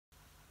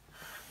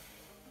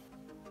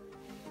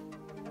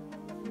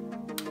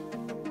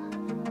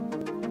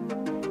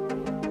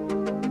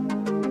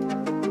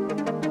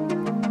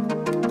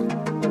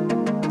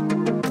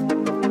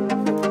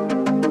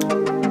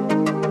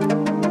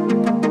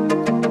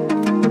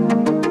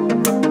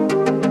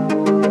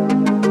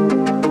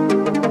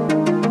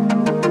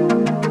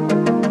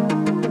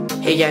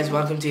Guys,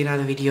 welcome to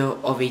another video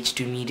of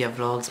H2 Media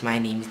Vlogs. My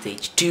name is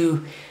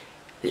H2.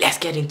 Let's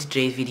get into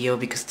today's video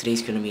because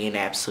today's gonna be an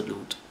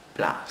absolute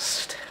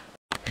blast.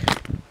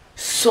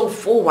 So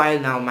for a while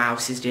now, my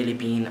house has really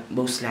been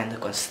mostly under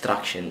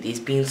construction. There's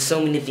been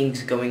so many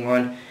things going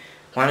on.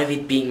 One of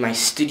it being my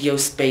studio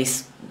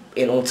space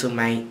and also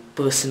my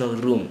personal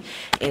room.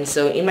 And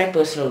so in my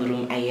personal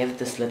room, I have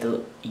this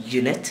little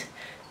unit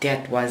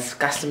that was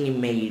customly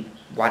made.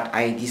 What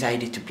I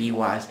decided to be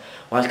was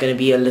going to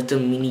be a little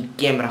mini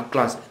camera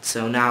closet.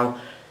 So now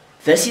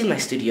this is my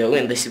studio,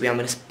 and this is where I'm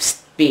going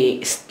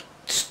to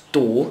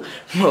store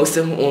most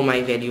of all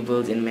my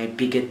valuables and my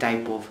bigger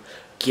type of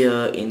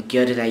gear and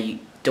gear that I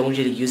don't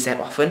really use that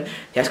often.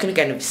 That's going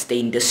to kind of stay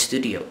in the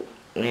studio,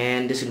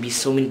 and there's going to be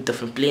so many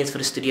different plans for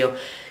the studio.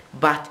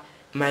 But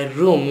my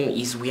room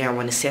is where I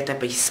want to set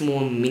up a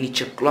small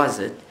miniature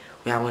closet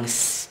where I want to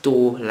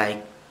store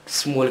like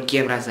smaller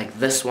cameras like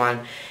this one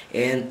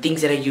and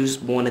things that I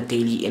use more on a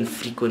daily and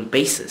frequent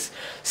basis.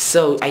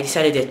 So I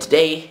decided that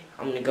today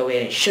I'm gonna go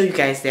ahead and show you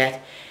guys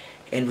that,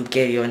 and we'll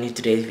carry on in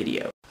today's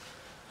video.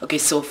 Okay,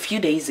 so a few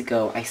days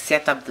ago I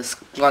set up this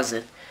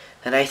closet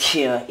right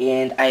here,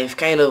 and I've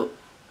kind of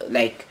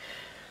like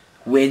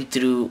went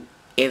through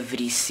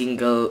every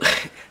single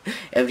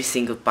every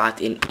single part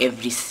in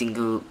every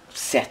single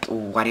set or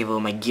whatever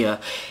my gear,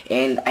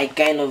 and I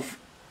kind of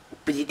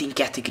put it in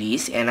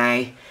categories, and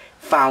I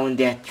found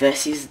that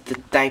this is the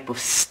type of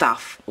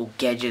stuff or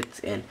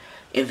gadgets and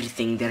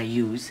everything that I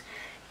use.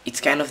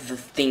 It's kind of the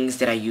things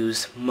that I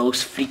use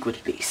most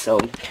frequently. So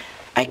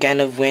I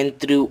kind of went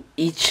through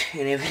each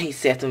and every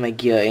set of my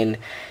gear and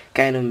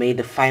kind of made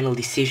the final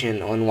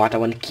decision on what I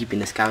want to keep in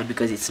this cupboard,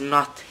 because it's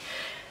not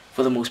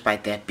for the most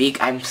part that big.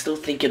 I'm still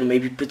thinking of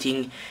maybe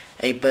putting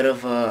a bit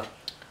of a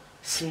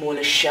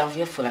smaller shelf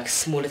here for like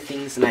smaller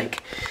things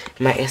like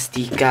my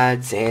SD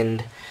cards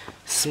and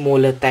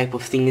smaller type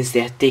of things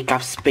that take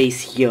up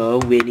space here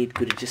when it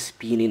could have just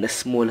been in a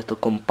small little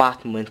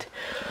compartment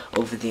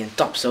over there on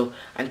top. So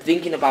I'm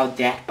thinking about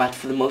that, but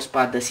for the most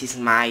part this is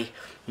my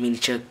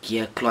miniature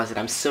gear closet.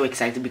 I'm so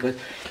excited because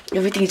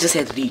everything is just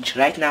at reach.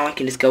 Right now I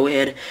can just go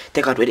ahead,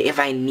 take out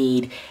whatever I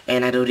need,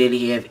 and I don't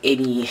really have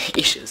any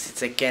issues.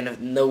 It's like kind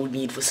of no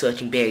need for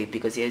searching buried,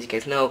 because as you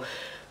guys know,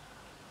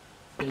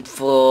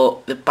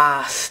 for the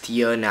past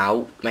year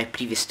now my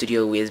previous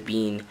studio has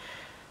been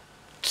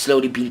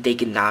slowly been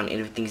taken down,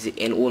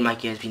 and all my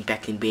gear has been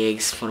packed in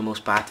bags for the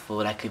most part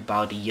for like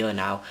about a year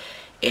now,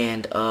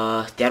 and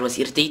that was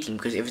irritating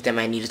because every time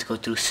I needed to go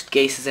through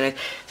suitcases and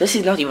this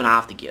is not even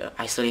half the gear.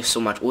 I still have so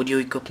much audio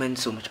equipment,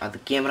 so much other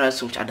cameras,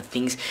 so much other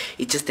things.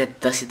 It's just that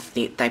this is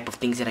the type of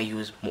things that I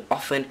use more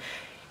often,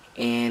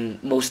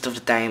 and most of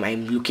the time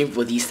I'm looking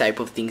for these type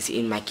of things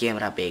in my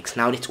camera bags.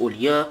 Now that it's all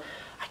here,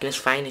 I can just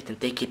find it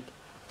and take it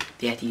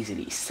that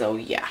easily. So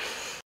yeah,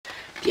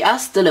 there are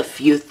still a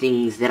few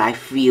things that I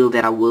feel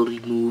that I will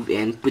remove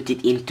and put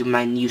it into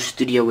my new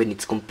studio when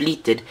it's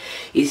completed.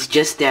 It's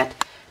just that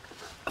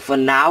for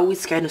now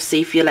it's kind of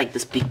safe here, like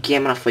this big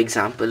camera for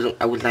example.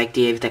 I would like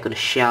to have it like on a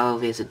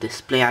shelf as a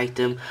display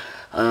item.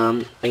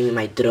 Maybe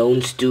my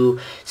drones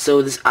too.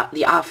 So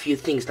there are a few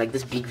things like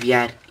this big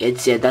VR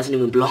headset doesn't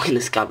even belong in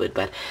this cupboard,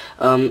 but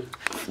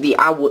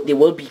there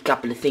will be a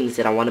couple of things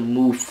that I want to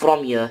move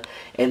from here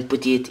and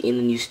put it in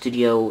the new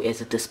studio as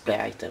a display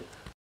item.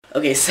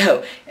 Okay,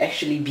 so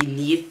actually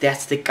beneath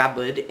that's the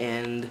cupboard,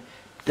 and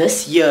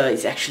this year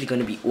is actually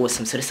going to be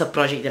awesome. So this is a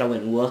project that I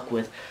want to work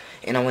with,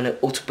 and I want to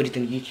also put it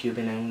on YouTube,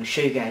 and I'm going to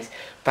show you guys.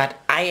 But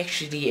I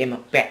actually am a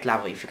pet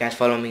lover. If you guys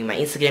follow me on my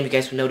Instagram, you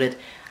guys will know that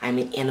I'm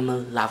an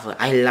animal lover.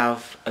 I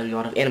love a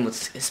lot of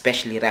animals,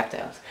 especially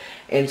reptiles.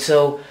 And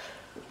so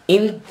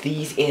in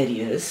these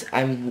areas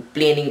I'm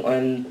planning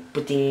on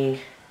putting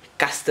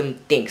custom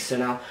things. So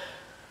now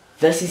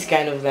this is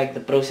kind of like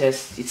the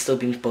process. It's still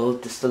being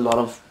built. There's still a lot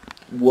of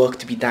work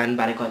to be done,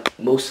 but I got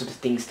most of the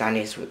things done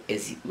as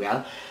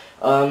well.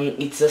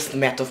 It's just a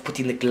matter of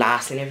putting the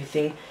glass and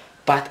everything.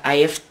 But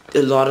I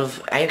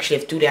actually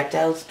have two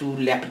reptiles, two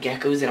leopard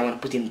geckos, and I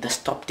want to put in this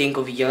top tank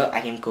over here. I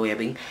am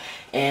cohabbing,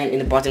 and in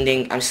the bottom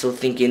tank I'm still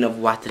thinking of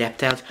what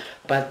reptiles.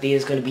 But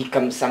there's gonna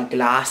become some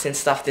glass and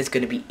stuff that's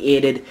gonna be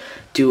added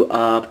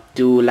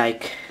to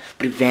like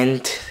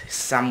prevent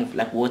some of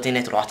like water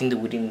net rotting the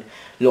wood in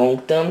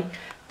long term.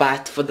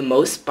 But for the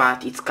most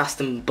part it's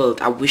custom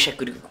built. I wish I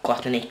could have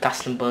gotten a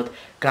custom built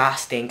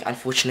glass tank.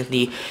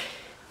 Unfortunately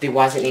there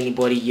wasn't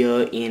anybody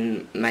here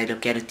in my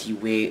locality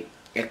where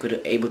I could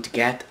have able to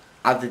get,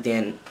 other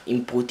than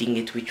importing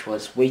it, which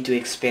was way too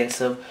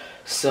expensive.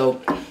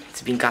 So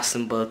it's been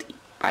custom built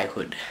by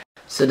Hood.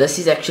 So this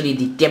is actually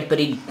the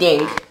temporary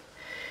tank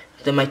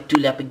that my two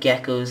leopard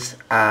geckos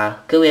are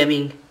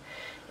cohabbing,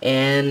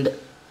 and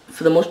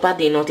for the most part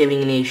they're not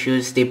having any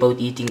issues. They're both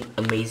eating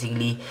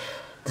amazingly.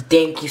 The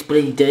tank is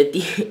pretty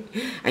dirty.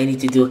 I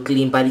need to do a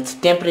clean, but it's a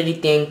temporary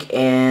tank,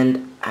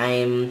 and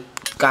I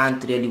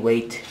can't really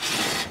wait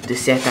to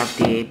set up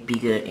the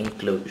bigger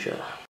enclosure.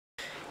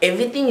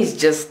 Everything is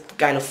just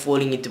kind of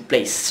falling into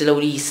place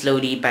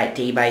slowly by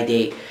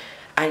day.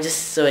 I'm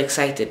just so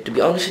excited. To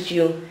be honest with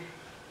you,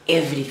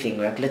 everything,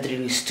 like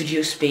literally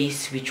studio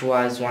space, which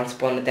was once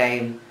upon a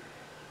time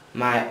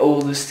my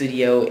old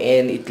studio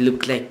and it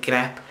looked like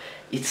crap.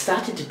 It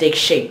started to take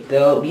shape.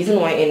 The reason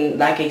why, and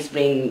like I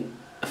explained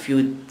a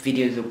few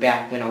videos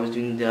back when I was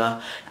doing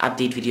the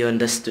update video on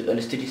the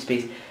studio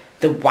space,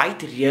 the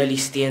white really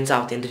stands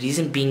out, and the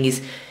reason being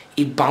is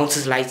it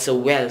bounces light so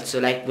well. So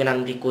like when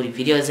I'm recording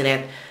videos and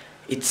that,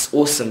 it's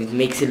awesome. It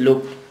makes it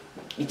look,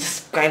 it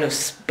just kind of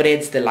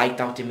spreads the light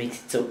out and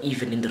makes it so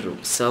even in the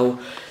room. So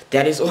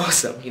that is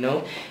awesome, you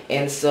know.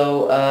 And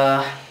so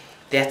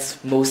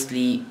that's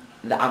mostly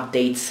the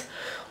updates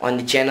on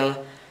the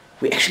channel.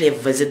 We actually have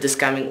visitors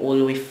coming all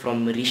the way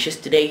from Mauritius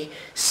today,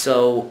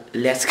 so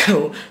let's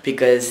go,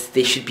 because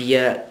they should be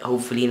here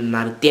hopefully in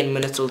another 10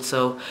 minutes or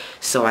so,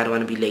 so I don't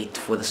want to be late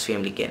for this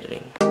family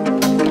gathering.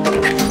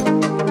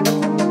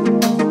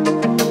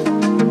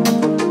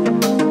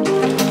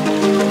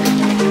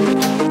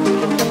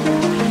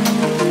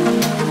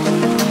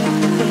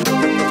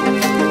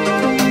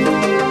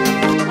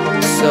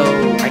 So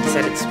I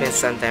decided to spend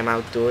some time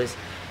outdoors.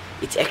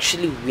 It's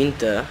actually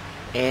winter,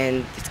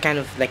 and it's kind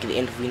of like the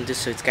end of winter,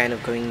 so it's kind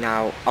of going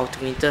now out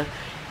of winter,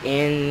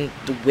 and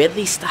the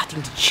weather is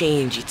starting to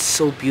change. It's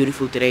so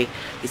beautiful today.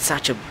 It's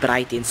such a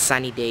bright and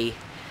sunny day.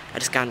 I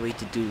just can't wait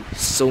to do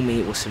so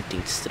many awesome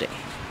things today.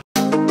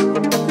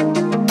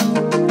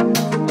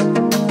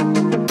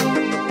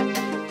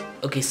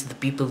 Okay, so the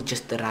people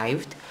just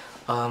arrived.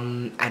 I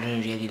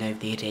don't really know if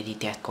they're ready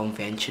to at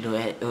convention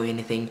or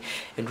anything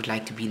and would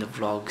like to be in the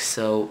vlog,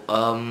 so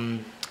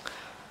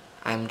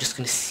I'm just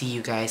gonna see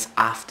you guys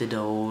after the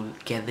whole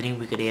gathering.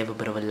 We're gonna have a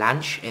bit of a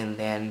lunch and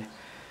then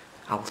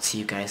I'll see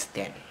you guys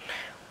then.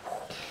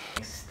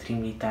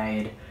 Extremely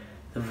tired.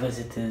 The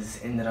visitors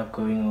ended up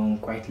going home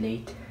quite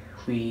late.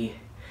 We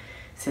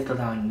settled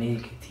down, as you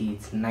can see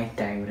it's night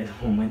time at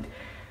the moment.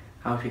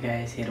 I hope you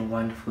guys had a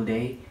wonderful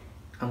day.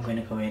 I'm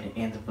gonna go ahead and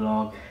end the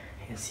vlog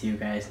and see you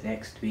guys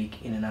next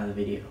week in another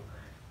video.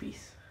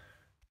 Peace.